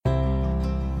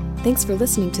Thanks for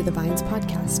listening to the Vines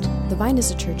podcast. The Vine is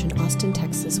a church in Austin,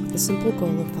 Texas, with the simple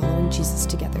goal of following Jesus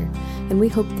together, and we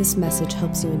hope this message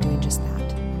helps you in doing just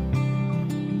that.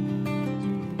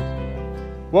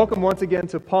 Welcome once again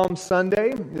to Palm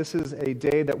Sunday. This is a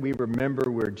day that we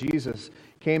remember where Jesus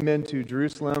came into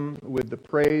Jerusalem with the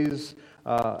praise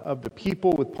of the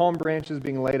people, with palm branches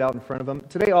being laid out in front of them.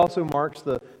 Today also marks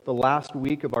the last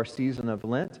week of our season of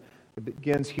Lent. It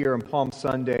begins here on Palm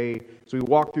Sunday. As we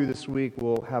walk through this week,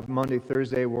 we'll have Monday,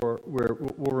 Thursday, where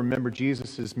we'll remember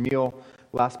Jesus'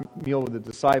 last meal with the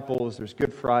disciples. There's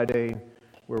Good Friday,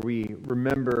 where we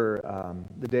remember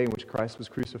the day in which Christ was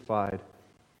crucified.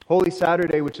 Holy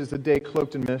Saturday, which is the day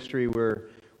cloaked in mystery, where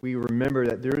we remember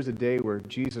that there is a day where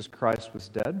Jesus Christ was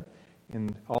dead.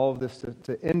 And all of this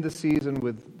to end the season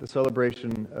with the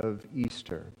celebration of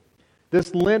Easter.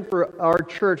 This Lent for our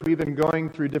church, we've been going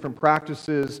through different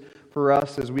practices for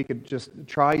us as we could just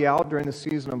try out during the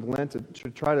season of Lent to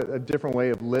try a different way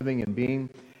of living and being.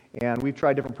 And we've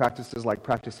tried different practices like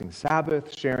practicing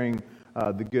Sabbath, sharing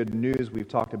the good news. We've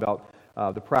talked about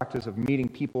the practice of meeting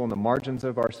people on the margins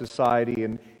of our society.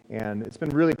 And it's been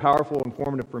really powerful,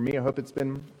 informative for me. I hope it's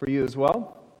been for you as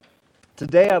well.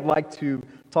 Today I'd like to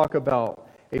talk about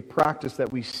a practice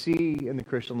that we see in the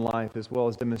Christian life as well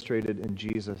as demonstrated in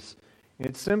Jesus. And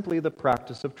it's simply the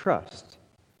practice of trust.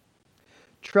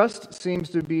 Trust seems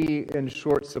to be in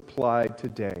short supply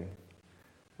today.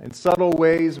 In subtle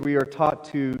ways, we are taught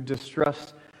to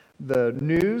distrust the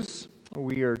news.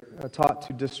 We are taught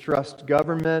to distrust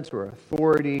government or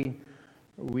authority.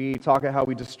 We talk about how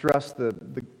we distrust the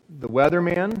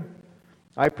weatherman.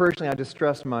 I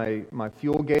distrust my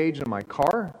fuel gauge in my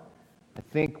car. I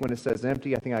think when it says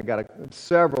empty, I think I got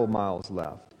several miles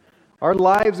left. Our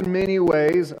lives in many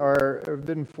ways have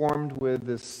been formed with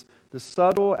this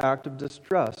subtle act of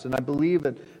distrust. And I believe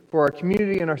that for our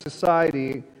community and our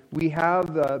society, we have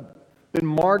been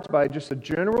marked by just a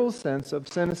general sense of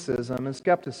cynicism and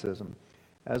skepticism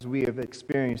as we have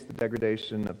experienced the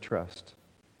degradation of trust.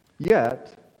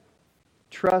 Yet,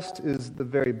 trust is the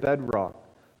very bedrock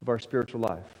of our spiritual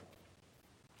life.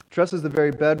 Trust is the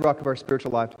very bedrock of our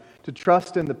spiritual life. To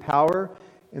trust in the power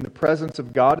and the presence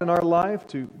of God in our life,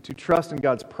 to trust in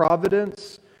God's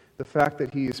providence, the fact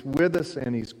that He is with us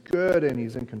and He's good and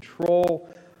He's in control,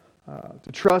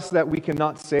 to trust that we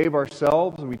cannot save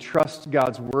ourselves, and we trust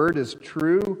God's Word is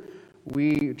true.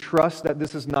 We trust that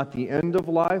this is not the end of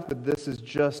life, but this is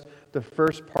just the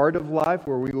first part of life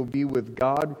where we will be with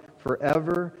God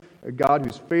forever, a God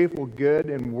who's faithful, good,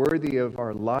 and worthy of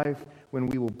our life when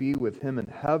we will be with Him in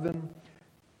heaven.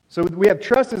 So we have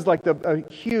trust as like a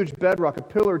huge bedrock, a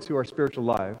pillar to our spiritual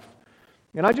life.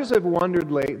 And I just have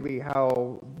wondered lately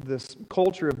how this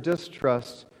culture of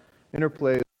distrust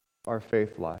interplays our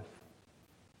faith life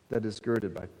that is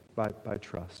girded by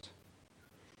trust.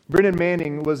 Brennan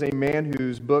Manning was a man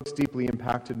whose books deeply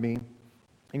impacted me,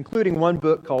 including one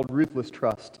book called Ruthless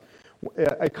Trust.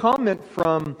 A comment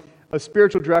from a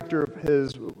spiritual director of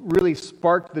his really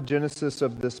sparked the genesis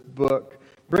of this book.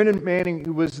 Brennan Manning,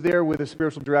 who was there with a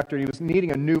spiritual director, he was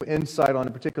needing a new insight on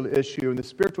a particular issue, and the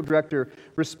spiritual director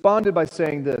responded by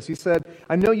saying this. He said,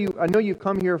 I know you've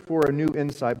come here for a new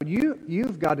insight, but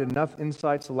you've got enough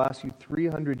insights to last you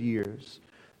 300 years.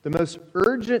 The most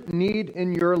urgent need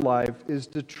in your life is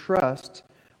to trust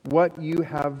what you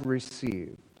have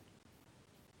received.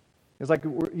 It's like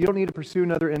you don't need to pursue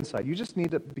another insight. You just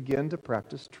need to begin to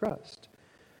practice trust.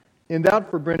 And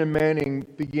that, for Brennan Manning,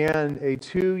 began a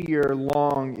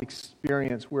 2-year-long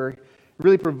experience where it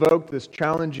really provoked this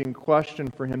challenging question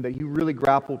for him that he really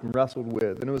grappled and wrestled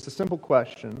with. And it was a simple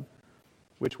question,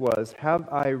 which was, have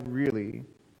I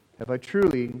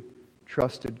truly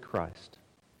trusted Christ?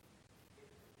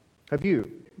 Have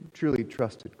you truly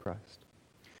trusted Christ?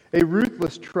 A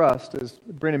ruthless trust, as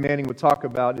Brennan Manning would talk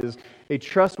about, is a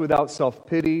trust without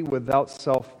self-pity, without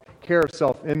self-care,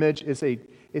 self-image.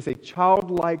 It's a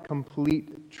childlike,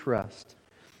 complete trust.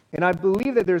 And I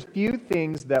believe that there's few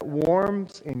things that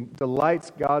warms and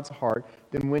delights God's heart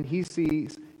than when He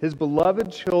sees His beloved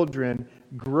children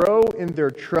grow in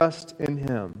their trust in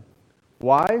Him.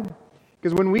 Why?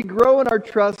 Because when we grow in our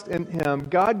trust in Him,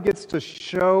 God gets to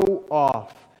show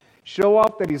off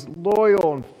that He's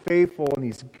loyal and faithful and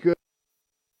He's good.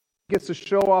 He gets to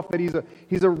show off that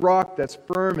He's a rock that's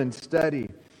firm and steady.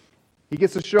 He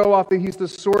gets to show off that He's the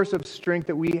source of strength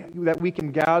that we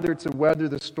can gather to weather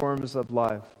the storms of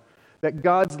life. That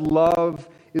God's love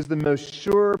is the most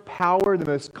sure power, the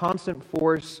most constant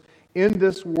force in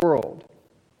this world.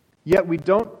 Yet we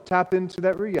don't tap into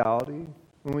that reality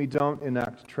when we don't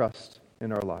enact trust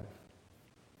in our life.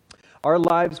 Our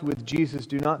lives with Jesus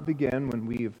do not begin when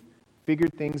we've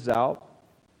figured things out,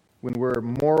 when we're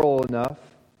moral enough,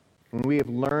 when we have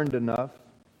learned enough.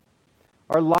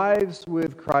 Our lives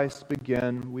with Christ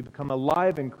begin, we become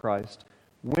alive in Christ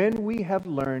when we have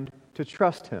learned to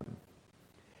trust Him.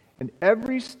 And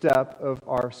every step of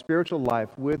our spiritual life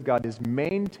with God is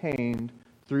maintained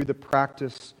through the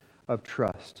practice of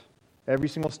trust. Every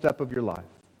single step of your life.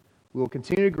 We will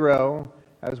continue to grow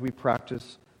as we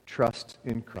practice trust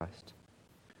in Christ.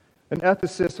 An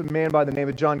ethicist, a man by the name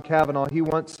of John Kavanaugh, he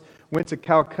once went to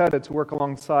Calcutta to work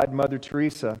alongside Mother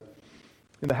Teresa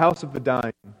in the House of the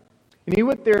Dying. And he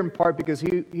went there in part because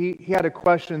he had a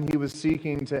question he was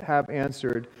seeking to have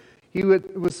answered. He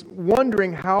was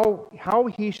wondering how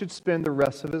he should spend the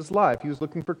rest of his life. He was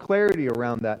looking for clarity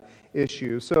around that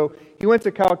issue. So he went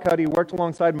to Calcutta, he worked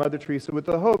alongside Mother Teresa with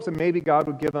the hopes that maybe God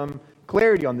would give him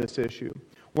clarity on this issue.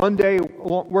 One day,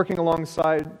 working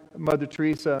alongside Mother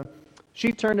Teresa,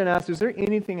 she turned and asked, "Is there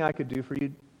anything I could do for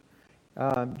you,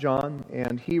 John?"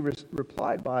 And he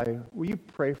replied by, "Will you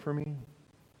pray for me?"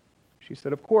 She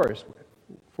said, "Of course.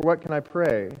 For what can I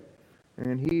pray?"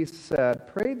 And he said,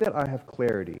 "Pray that I have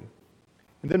clarity."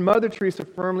 And then Mother Teresa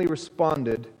firmly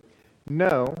responded,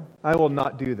 "No, I will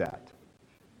not do that."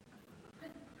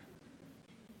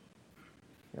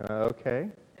 Okay.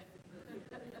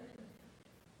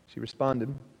 She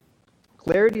responded,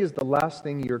 "Clarity is the last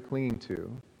thing you're clinging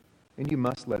to, and you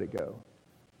must let it go."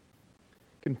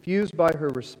 Confused by her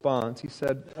response, he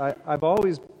said, I've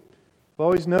always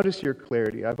noticed your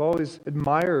clarity. I've always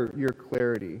admired your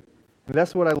clarity. And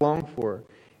that's what I long for."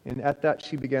 And at that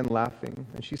she began laughing,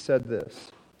 and she said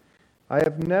this, "I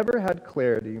have never had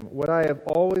clarity. What I have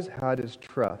always had is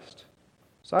trust.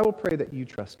 So I will pray that you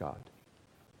trust God."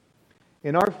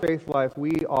 In our faith life,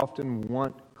 we often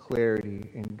want clarity,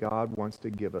 and God wants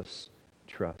to give us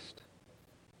trust.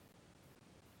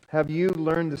 Have you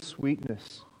learned the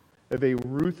sweetness of a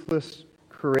ruthless,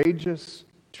 courageous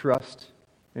trust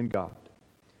in God?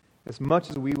 As much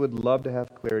as we would love to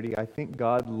have clarity, I think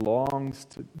God longs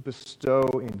to bestow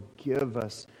and give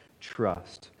us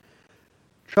trust.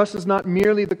 Trust is not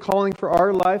merely the calling for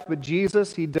our life, but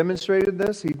Jesus, He demonstrated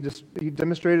this. He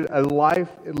demonstrated a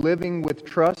life living with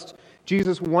trust.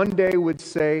 Jesus one day would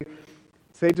say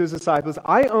to His disciples,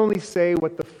 "I only say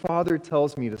what the Father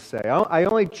tells me to say. I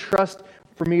only trust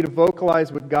for me to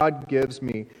vocalize what God gives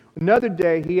me." Another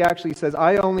day, He actually says,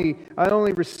 I only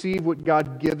receive what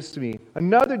God gives to me.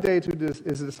 Another day to His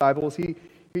disciples, He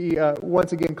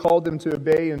once again called them to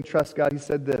obey and trust God. He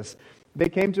said this. They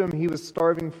came to Him, He was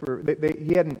starving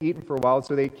he hadn't eaten for a while,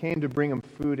 so they came to bring Him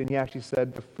food, and He actually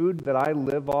said, "The food that I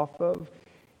live off of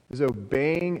is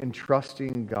obeying and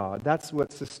trusting God. That's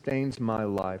what sustains my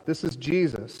life." This is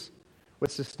Jesus.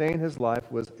 What sustained His life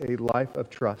was a life of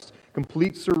trust,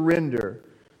 complete surrender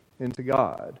into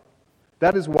God.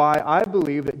 That is why I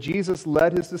believe that Jesus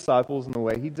led His disciples in the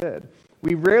way He did.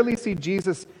 We rarely see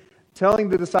Jesus telling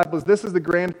the disciples, "This is the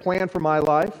grand plan for my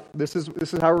life. This is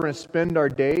how we're going to spend our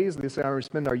days. This is how we're going to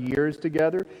spend our years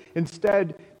together."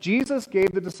 Instead, Jesus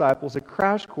gave the disciples a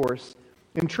crash course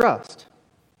in trust.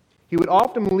 He would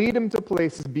often lead them to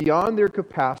places beyond their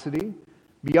capacity,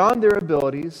 beyond their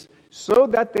abilities, so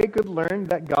that they could learn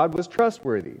that God was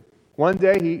trustworthy. One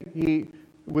day, he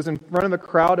was in front of a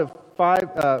crowd of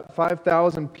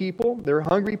 5,000 people. They're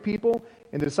hungry people.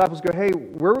 And the disciples go, "Hey,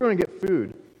 where are we going to get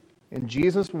food?" And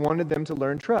Jesus wanted them to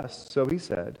learn trust. So He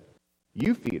said,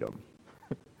 "You feed them."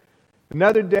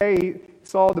 Another day, He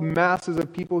saw the masses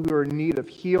of people who were in need of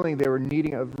healing. They were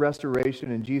needing of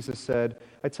restoration. And Jesus said,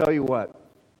 "I tell you what,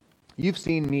 you've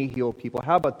seen me heal people.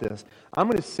 How about this? I'm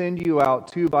going to send you out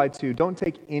 2 by 2. Don't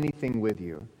take anything with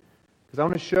you, because I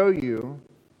want to show you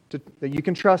that you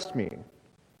can trust me."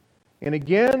 And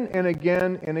again and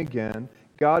again and again,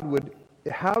 God would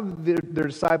have their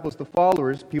disciples, the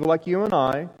followers, people like you and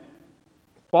I,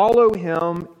 follow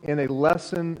Him in a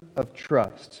lesson of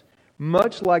trust.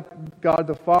 Much like God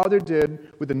the Father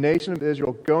did with the nation of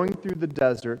Israel going through the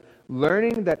desert,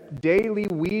 learning that daily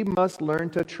we must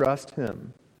learn to trust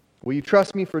Him. Will you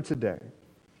trust me for today?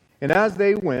 And as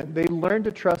they went, they learned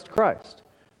to trust Christ.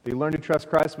 They learned to trust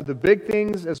Christ with the big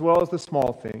things as well as the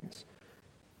small things.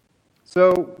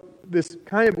 So this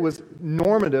kind of was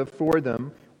normative for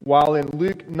them, while in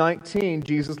Luke 19,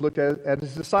 Jesus looked at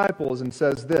His disciples and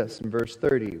says this in verse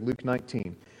 30, Luke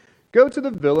 19, "Go to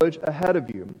the village ahead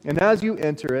of you, and as you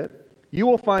enter it, you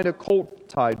will find a colt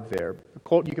tied there." A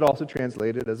colt, you could also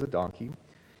translate it as a donkey,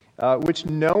 which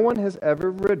no one has ever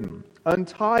ridden.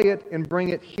 Untie it and bring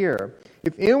it here.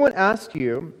 If anyone asks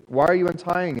you, "Why are you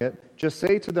untying it?" just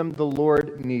say to them, "The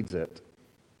Lord needs it."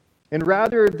 And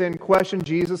rather than question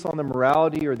Jesus on the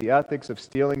morality or the ethics of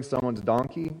stealing someone's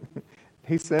donkey,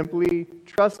 they simply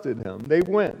trusted Him. They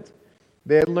went.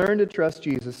 They had learned to trust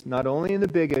Jesus not only in the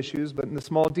big issues, but in the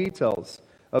small details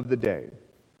of the day.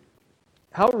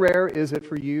 How rare is it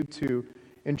for you to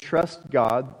entrust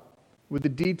God with the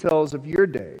details of your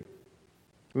day?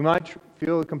 We might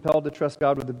feel compelled to trust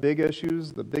God with the big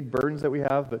issues, the big burdens that we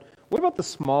have, but what about the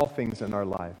small things in our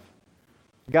life?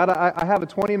 God, I have a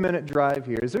 20-minute drive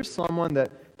here. Is there someone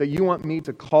that you want me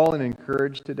to call and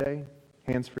encourage today?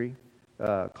 Hands-free.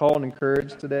 Call and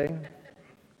encourage today.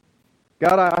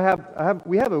 God,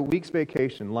 we have a week's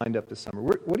vacation lined up this summer.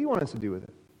 What do you want us to do with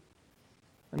it?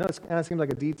 I know it kind of seems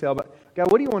like a detail, but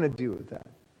God, what do you want to do with that?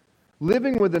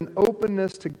 Living with an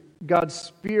openness to God's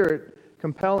Spirit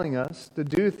compelling us to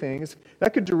do things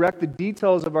that could direct the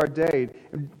details of our day.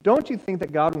 Don't you think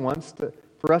that God wants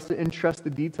for us to entrust the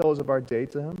details of our day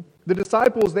to Him? The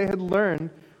disciples, they had learned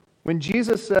when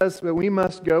Jesus says that we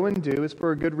must go and do is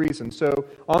for a good reason. So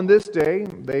on this day,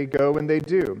 they go and they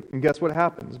do. And guess what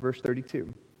happens? Verse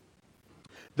 32.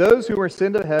 Those who were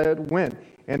sent ahead went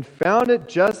and found it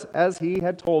just as He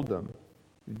had told them.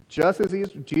 Just as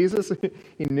Jesus,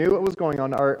 He knew what was going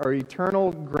on. Our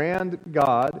eternal grand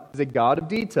God is a God of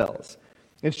details.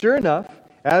 And sure enough,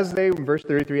 in verse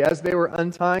 33, as they were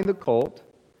untying the colt,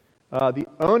 the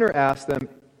owner asked them,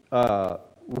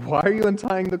 why are you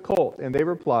untying the colt? And they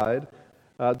replied,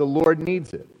 the Lord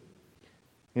needs it.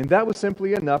 And that was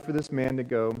simply enough for this man to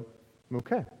go,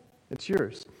 okay, it's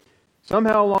yours.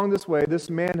 Somehow along this way, this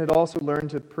man had also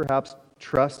learned to perhaps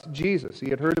trust Jesus.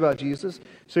 He had heard about Jesus,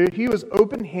 so he was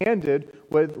open-handed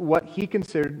with what he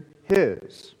considered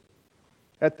his.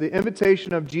 At the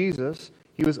invitation of Jesus,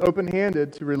 he was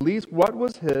open-handed to release what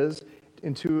was his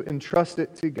and to entrust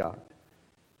it to God.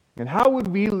 And how would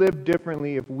we live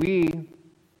differently if we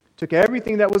took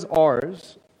everything that was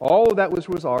ours, all of that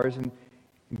was ours, and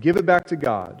give it back to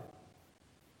God?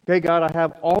 Okay, God, I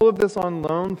have all of this on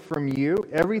loan from you.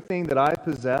 Everything that I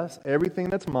possess, everything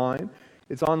that's mine,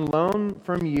 it's on loan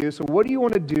from you. So what do you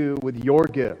want to do with your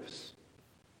gifts?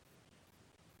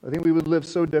 I think we would live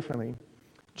so differently.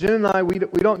 Jen and I, we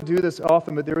don't do this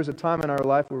often, but there was a time in our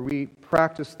life where we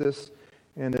practiced this,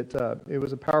 and it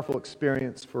was a powerful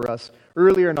experience for us.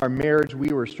 Earlier in our marriage,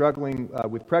 we were struggling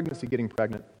with pregnancy, getting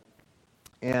pregnant.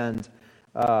 And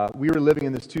we were living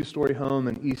in this 2-story home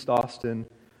in East Austin,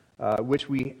 which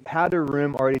we had a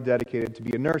room already dedicated to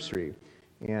be a nursery.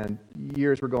 And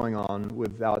years were going on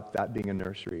without that being a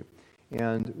nursery.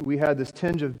 And we had this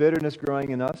tinge of bitterness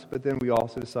growing in us, but then we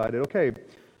also decided, okay,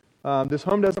 this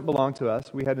home doesn't belong to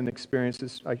us. We had an experience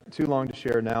that's too long to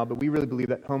share now, but we really believe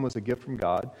that home was a gift from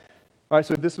God. All right,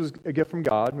 so this was a gift from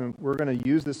God, and we're going to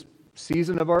use this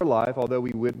season of our life, although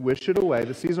we would wish it away,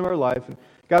 the season of our life. And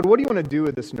God, what do you want to do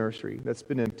with this nursery that's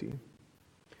been empty?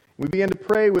 We began to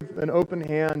pray with an open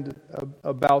hand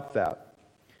about that.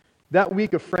 That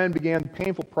week, a friend began the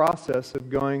painful process of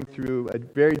going through a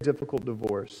very difficult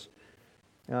divorce,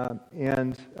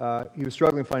 and he was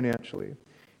struggling financially.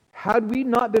 Had we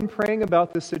not been praying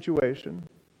about this situation,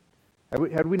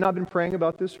 had we not been praying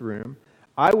about this room,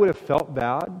 I would have felt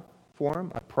bad for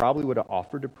him. I probably would have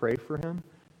offered to pray for him,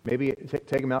 maybe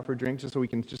take him out for drinks just so we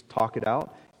can just talk it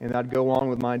out, and I'd go on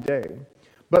with my day.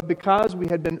 But because we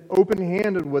had been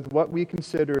open-handed with what we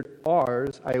considered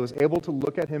ours, I was able to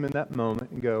look at him in that moment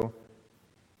and go,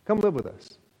 come live with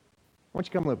us. Why don't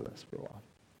you come live with us for a while?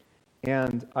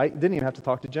 And I didn't even have to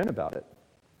talk to Jen about it.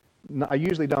 I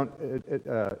usually don't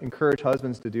encourage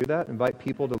husbands to do that, invite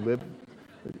people to live.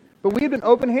 But we had been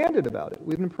open-handed about it.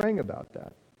 We've been praying about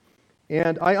that.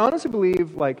 And I honestly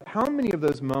believe, how many of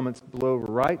those moments blow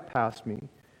right past me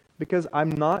because I'm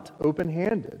not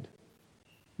open-handed.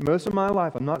 Most of my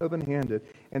life, I'm not open-handed.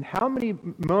 And how many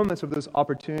moments of those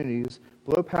opportunities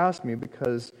blow past me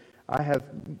because I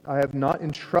have not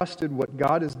entrusted what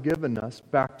God has given us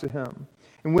back to Him.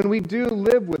 And when we do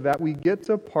live with that, we get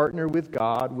to partner with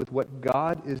God with what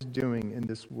God is doing in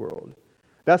this world.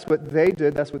 That's what they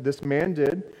did. That's what this man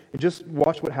did. And just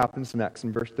watch what happens next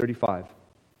in verse 35.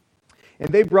 And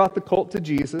they brought the colt to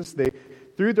Jesus. They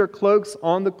threw their cloaks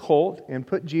on the colt and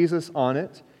put Jesus on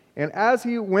it. And as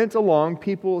he went along,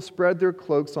 people spread their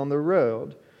cloaks on the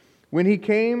road. When he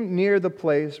came near the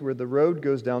place where the road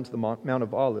goes down to the Mount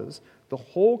of Olives, the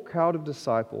whole crowd of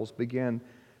disciples began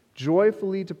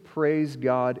joyfully to praise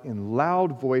God in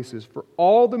loud voices for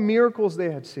all the miracles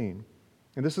they had seen.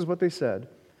 And this is what they said: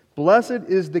 "Blessed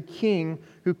is the King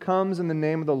who comes in the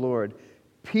name of the Lord.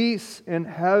 Peace in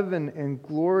heaven and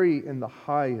glory in the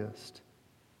highest."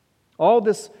 All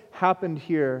this happened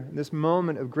here, this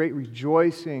moment of great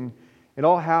rejoicing. It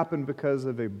all happened because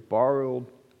of a borrowed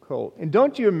colt. And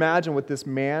don't you imagine what this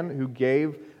man who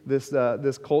gave this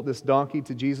colt, this donkey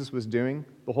to Jesus was doing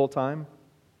the whole time?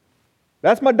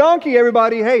 That's my donkey,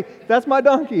 everybody. Hey, that's my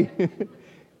donkey.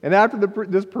 And after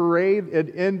this parade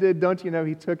had ended, don't you know,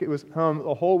 he took it was home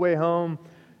the whole way home.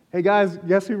 Hey, guys,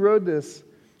 guess who rode this?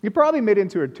 He probably made it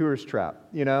into a tourist trap,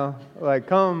 you know, like,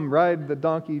 come ride the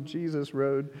donkey Jesus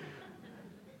rode.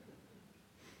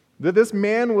 That this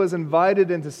man was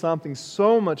invited into something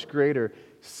so much greater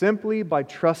simply by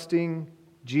trusting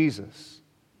Jesus.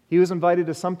 He was invited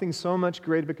to something so much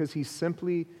greater because he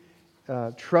simply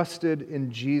trusted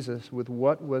in Jesus with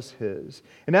what was his.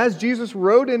 And as Jesus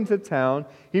rode into town,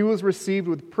 he was received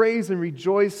with praise and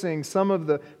rejoicing. Some of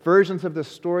the versions of the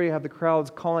story have the crowds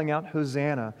calling out,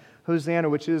 Hosanna. Hosanna,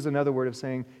 which is another word of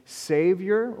saying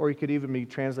Savior, or it could even be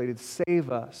translated, save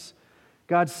us.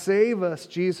 God, save us.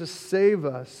 Jesus, save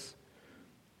us.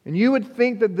 And you would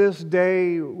think that this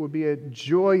day would be a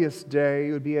joyous day.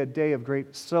 It would be a day of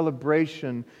great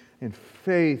celebration and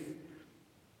faith.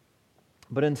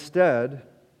 But instead,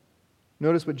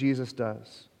 notice what Jesus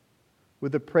does.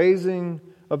 With the praising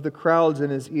of the crowds in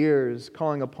his ears,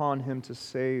 calling upon him to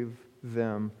save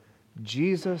them,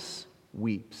 Jesus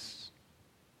weeps.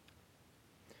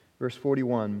 Verse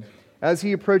 41, as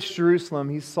he approached Jerusalem,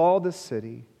 he saw the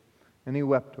city, and he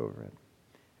wept over it,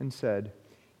 and said,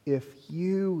 if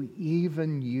you,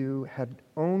 even you, had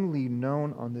only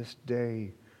known on this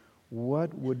day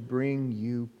what would bring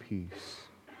you peace.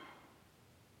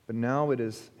 But now it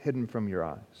is hidden from your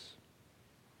eyes.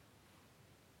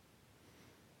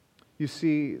 You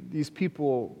see, these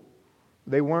people,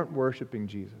 they weren't worshiping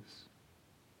Jesus.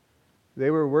 They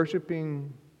were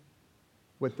worshiping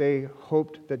what they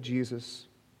hoped that Jesus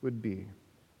would be.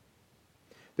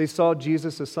 They saw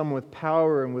Jesus as someone with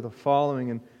power and with a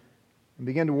following, and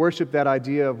began to worship that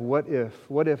idea of what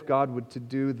if God would to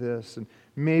do this, and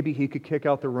maybe he could kick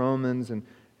out the Romans, and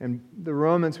the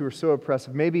Romans who were so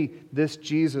oppressive, maybe this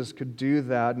Jesus could do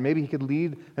that, and maybe he could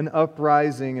lead an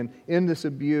uprising and end this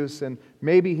abuse, and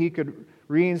maybe he could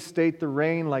reinstate the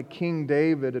reign like King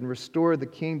David and restore the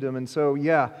kingdom. And so,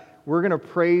 we're going to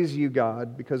praise you,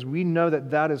 God, because we know that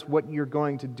that is what you're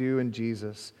going to do in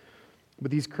Jesus.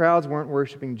 But these crowds weren't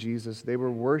worshiping Jesus. They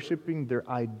were worshiping their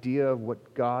idea of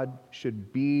what God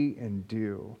should be and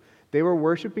do. They were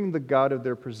worshiping the God of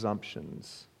their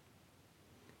presumptions.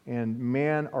 And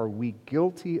man, are we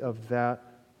guilty of that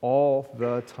all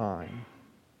the time.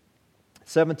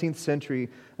 17th century,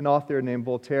 an author named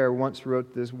Voltaire once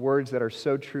wrote these words that are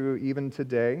so true even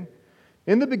today.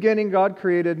 In the beginning, God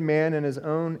created man in his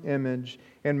own image,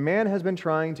 and man has been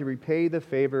trying to repay the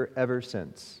favor ever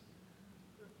since.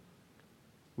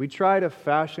 We try to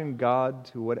fashion God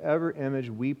to whatever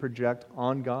image we project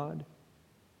on God.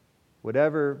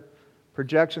 Whatever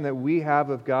projection that we have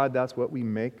of God, that's what we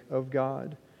make of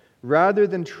God. Rather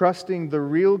than trusting the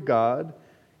real God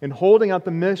and holding out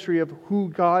the mystery of who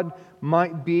God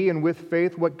might be, and with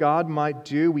faith what God might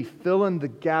do, we fill in the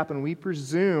gap and we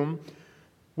presume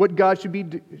what God should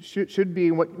be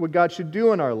and what God should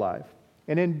do in our life.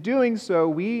 And in doing so,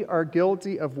 we are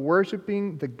guilty of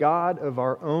worshiping the God of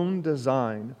our own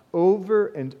design over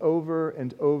and over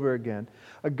and over again.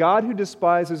 A God who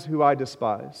despises who I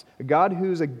despise. A God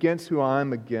who's against who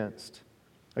I'm against.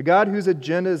 A God whose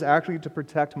agenda is actually to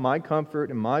protect my comfort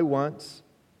and my wants.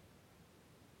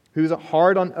 Who's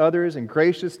hard on others and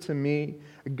gracious to me.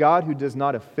 A God who does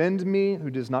not offend me,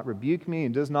 who does not rebuke me,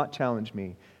 and does not challenge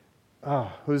me.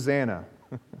 Hosanna.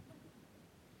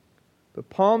 But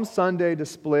Palm Sunday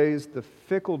displays the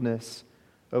fickleness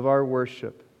of our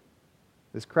worship.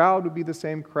 This crowd would be the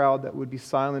same crowd that would be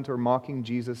silent or mocking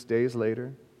Jesus days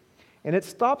later. And it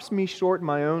stops me short in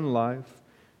my own life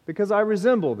because I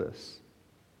resemble this.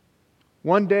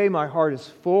 One day my heart is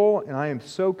full and I am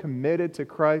so committed to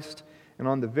Christ, and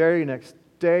on the very next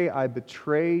day I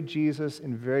betray Jesus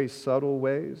in very subtle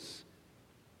ways.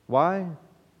 Why?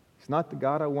 He's not the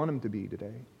God I want him to be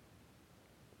today.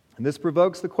 And this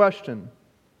provokes the question,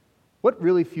 what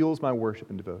really fuels my worship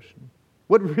and devotion?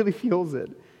 What really fuels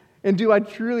it? And do I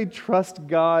truly trust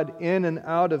God in and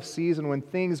out of season when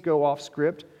things go off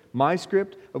script, my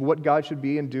script of what God should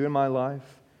be and do in my life?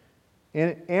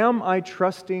 And am I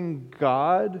trusting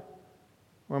God,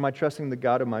 or am I trusting the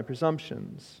God of my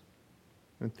presumptions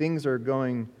when things are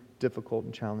going difficult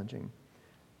and challenging?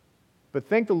 But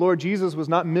thank the Lord, Jesus was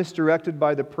not misdirected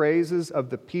by the praises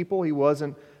of the people. He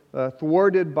wasn't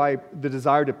thwarted by the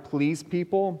desire to please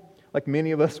people, like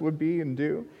many of us would be and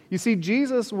do. You see,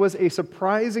 Jesus was a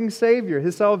surprising Savior.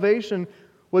 His salvation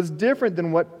was different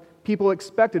than what people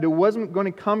expected. It wasn't going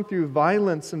to come through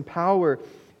violence and power.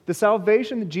 The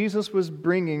salvation that Jesus was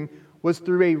bringing was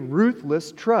through a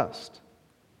ruthless trust.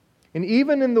 And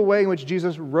even in the way in which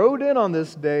Jesus rode in on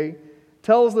this day,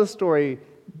 tells the story,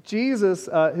 Jesus,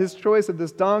 his choice of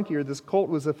this donkey or this colt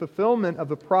was a fulfillment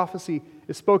of a prophecy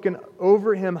spoken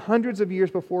over him hundreds of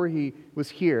years before he was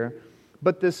here.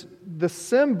 But the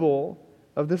symbol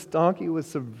of this donkey was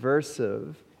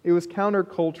subversive. It was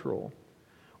countercultural.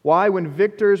 Why? When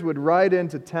victors would ride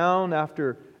into town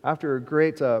after a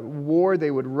great war,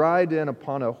 they would ride in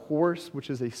upon a horse, which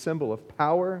is a symbol of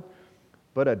power.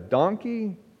 But a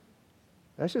donkey,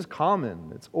 that's just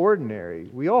common. It's ordinary.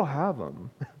 We all have them.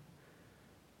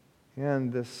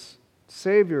 And this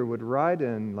Savior would ride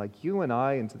in, like you and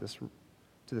I,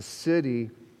 to the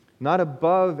city, not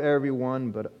above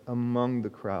everyone, but among the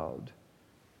crowd.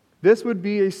 This would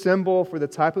be a symbol for the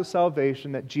type of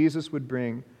salvation that Jesus would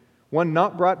bring, one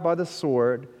not brought by the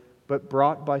sword, but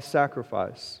brought by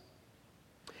sacrifice.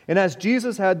 And as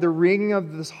Jesus had the ringing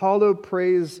of this hollow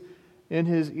praise in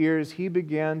his ears, he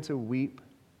began to weep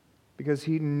because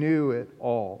he knew it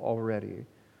all already.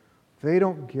 They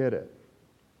don't get it.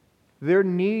 Their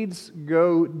needs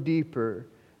go deeper.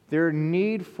 Their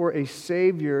need for a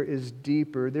Savior is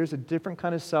deeper. There's a different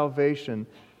kind of salvation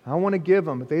I want to give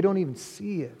them, but they don't even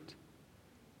see it.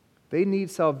 They need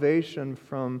salvation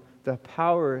from the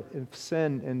power of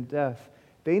sin and death.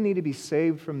 They need to be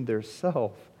saved from their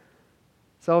self.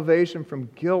 Salvation from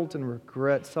guilt and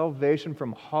regret. Salvation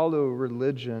from hollow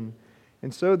religion.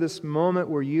 And so this moment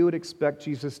where you would expect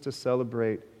Jesus to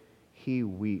celebrate, he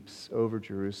weeps over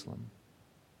Jerusalem.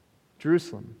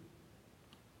 Jerusalem.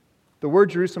 The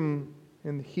word Jerusalem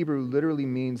in the Hebrew literally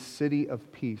means city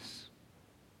of peace.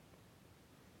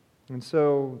 And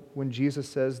so when Jesus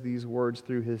says these words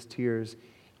through his tears,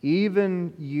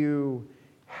 even you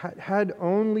had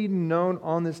only known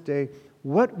on this day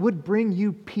what would bring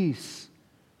you peace.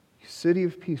 City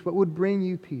of peace. What would bring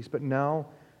you peace? But now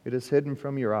it is hidden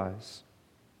from your eyes.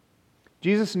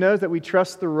 Jesus knows that we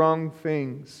trust the wrong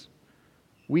things.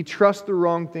 We trust the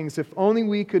wrong things. If only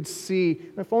we could see,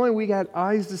 if only we had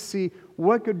eyes to see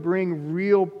what could bring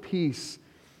real peace.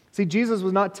 See, Jesus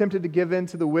was not tempted to give in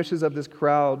to the wishes of this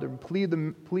crowd and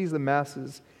please the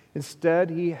masses. Instead,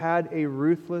 he had a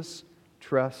ruthless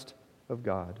trust of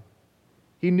God.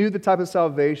 He knew the type of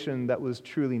salvation that was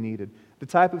truly needed, the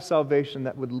type of salvation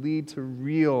that would lead to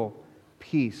real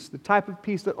peace, the type of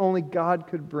peace that only God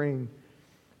could bring.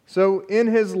 So in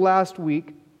his last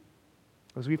week,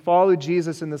 as we follow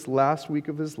Jesus in this last week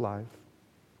of his life,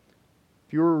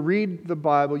 if you were to read the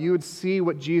Bible, you would see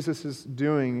what Jesus is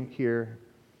doing here.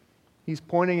 He's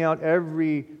pointing out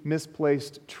every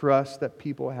misplaced trust that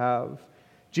people have.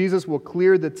 Jesus will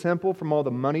clear the temple from all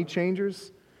the money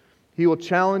changers. He will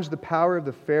challenge the power of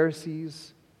the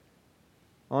Pharisees.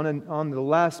 On the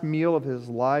last meal of his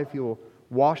life, he will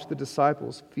wash the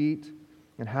disciples' feet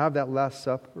and have that Last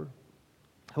Supper.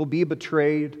 He'll be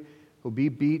betrayed. He'll be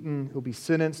beaten. He'll be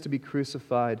sentenced to be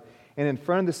crucified. And in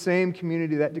front of the same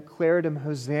community that declared him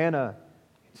Hosanna,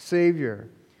 Savior,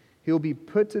 he'll be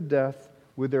put to death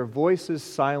with their voices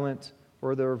silent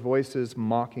or their voices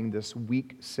mocking this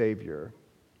weak Savior.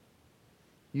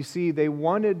 You see, they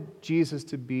wanted Jesus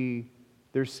to be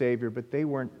their Savior, but they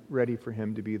weren't ready for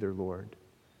him to be their Lord.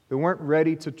 They weren't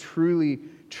ready to truly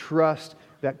trust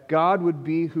that God would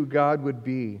be who God would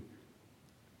be.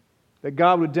 That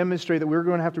God would demonstrate that we're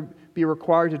going to have to be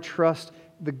required to trust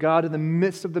the God in the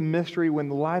midst of the mystery when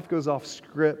life goes off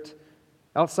script,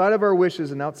 outside of our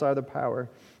wishes and outside of the power.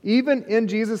 Even in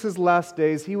Jesus' last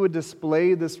days, he would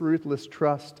display this ruthless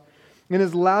trust. In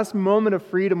his last moment of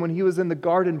freedom, when he was in the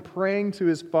garden praying to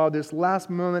his Father, this last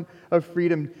moment of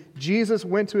freedom, Jesus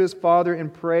went to his Father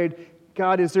and prayed,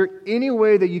 God, is there any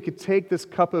way that you could take this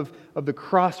cup of the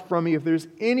cross from me? If there's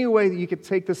any way that you could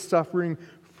take this suffering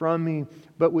from me?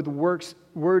 But with words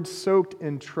soaked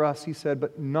in trust, he said,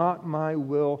 but not my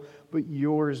will, but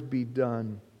yours be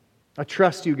done. I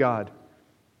trust you, God.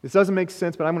 This doesn't make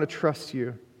sense, but I'm going to trust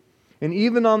you. And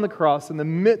even on the cross, in the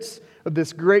midst of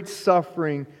this great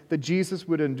suffering that Jesus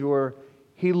would endure,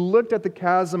 he looked at the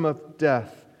chasm of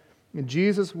death. And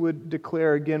Jesus would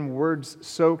declare again words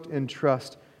soaked in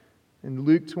trust. In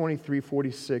Luke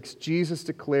 23:46, Jesus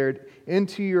declared,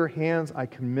 into your hands I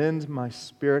commend my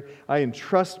spirit. I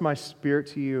entrust my spirit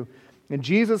to you. And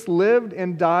Jesus lived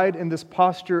and died in this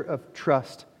posture of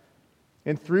trust.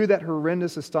 And through that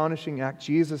horrendous, astonishing act,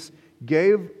 Jesus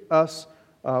gave us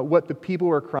what the people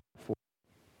were crying for.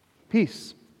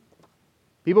 Peace.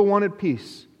 People wanted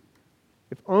peace.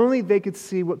 If only they could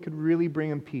see what could really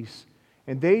bring them peace.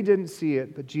 And they didn't see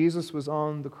it, but Jesus was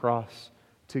on the cross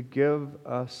to give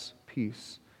us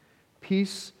peace.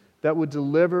 Peace that would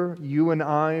deliver you and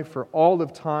I for all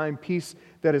of time. Peace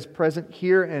that is present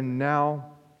here and now.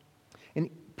 And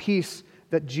peace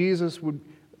that Jesus would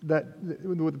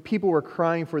the people were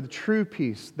crying for, the true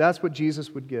peace. That's what Jesus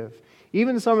would give.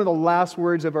 Even some of the last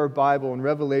words of our Bible in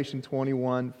Revelation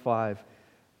 21:5,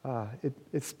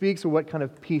 it speaks of what kind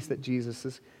of peace that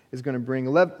Jesus is going to bring.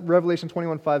 Revelation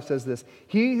 21:5 says this: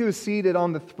 He who is seated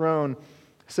on the throne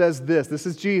says this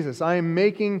is Jesus, I am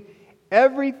making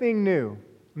everything new.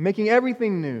 I'm making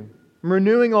everything new. I'm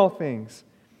renewing all things.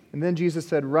 And then Jesus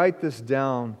said, write this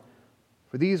down,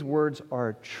 for these words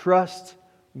are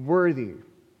trustworthy.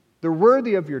 They're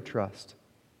worthy of your trust,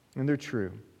 and they're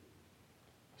true.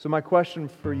 So my question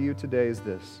for you today is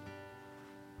this.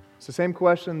 It's the same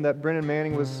question that Brennan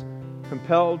Manning was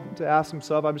compelled to ask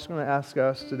himself. I'm just going to ask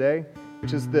us today,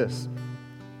 which is this: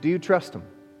 do you trust Him?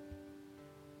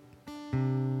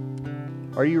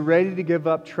 Are you ready to give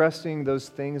up trusting those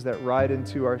things that ride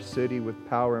into our city with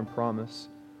power and promise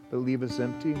but leave us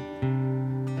empty?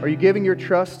 Are you giving your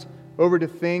trust over to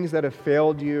things that have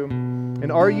failed you?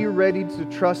 And are you ready to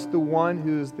trust the one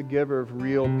who is the giver of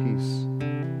real peace?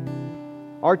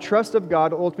 Our trust of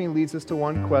God ultimately leads us to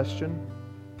one question.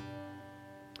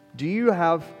 Do you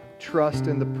have trust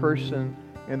in the person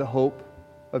and the hope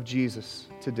of Jesus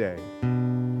today?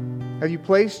 Have you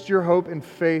placed your hope and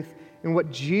faith in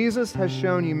what Jesus has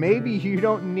shown you? Maybe you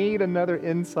don't need another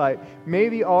insight.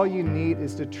 Maybe all you need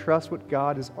is to trust what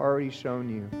God has already shown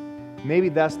you. Maybe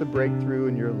that's the breakthrough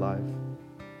in your life.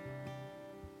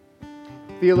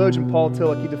 Theologian Paul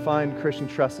Tillich, he defined Christian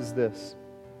trust as this: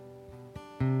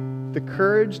 the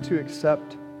courage to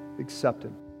accept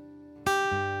acceptance.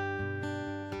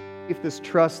 If this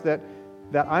trust that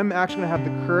I'm actually going to have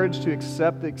the courage to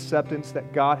accept the acceptance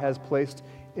that God has placed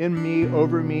in me,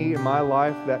 over me, in my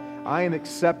life, that I am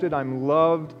accepted, I'm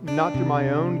loved, not through my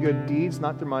own good deeds,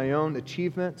 not through my own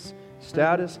achievements,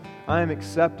 status. I am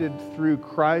accepted through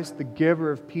Christ, the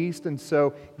giver of peace, and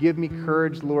so give me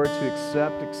courage, Lord, to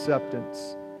accept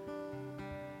acceptance,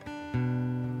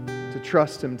 to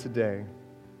trust Him today.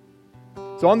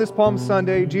 So on this Palm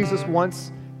Sunday, Jesus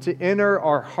wants to enter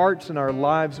our hearts and our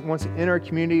lives, wants to enter our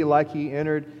community like He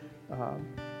entered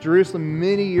Jerusalem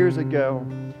many years ago.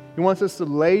 He wants us to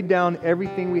lay down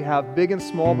everything we have, big and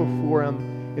small, before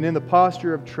Him, and in the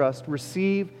posture of trust,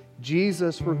 receive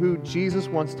Jesus for who Jesus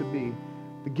wants to be,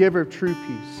 the giver of true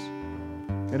peace,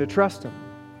 and to trust Him.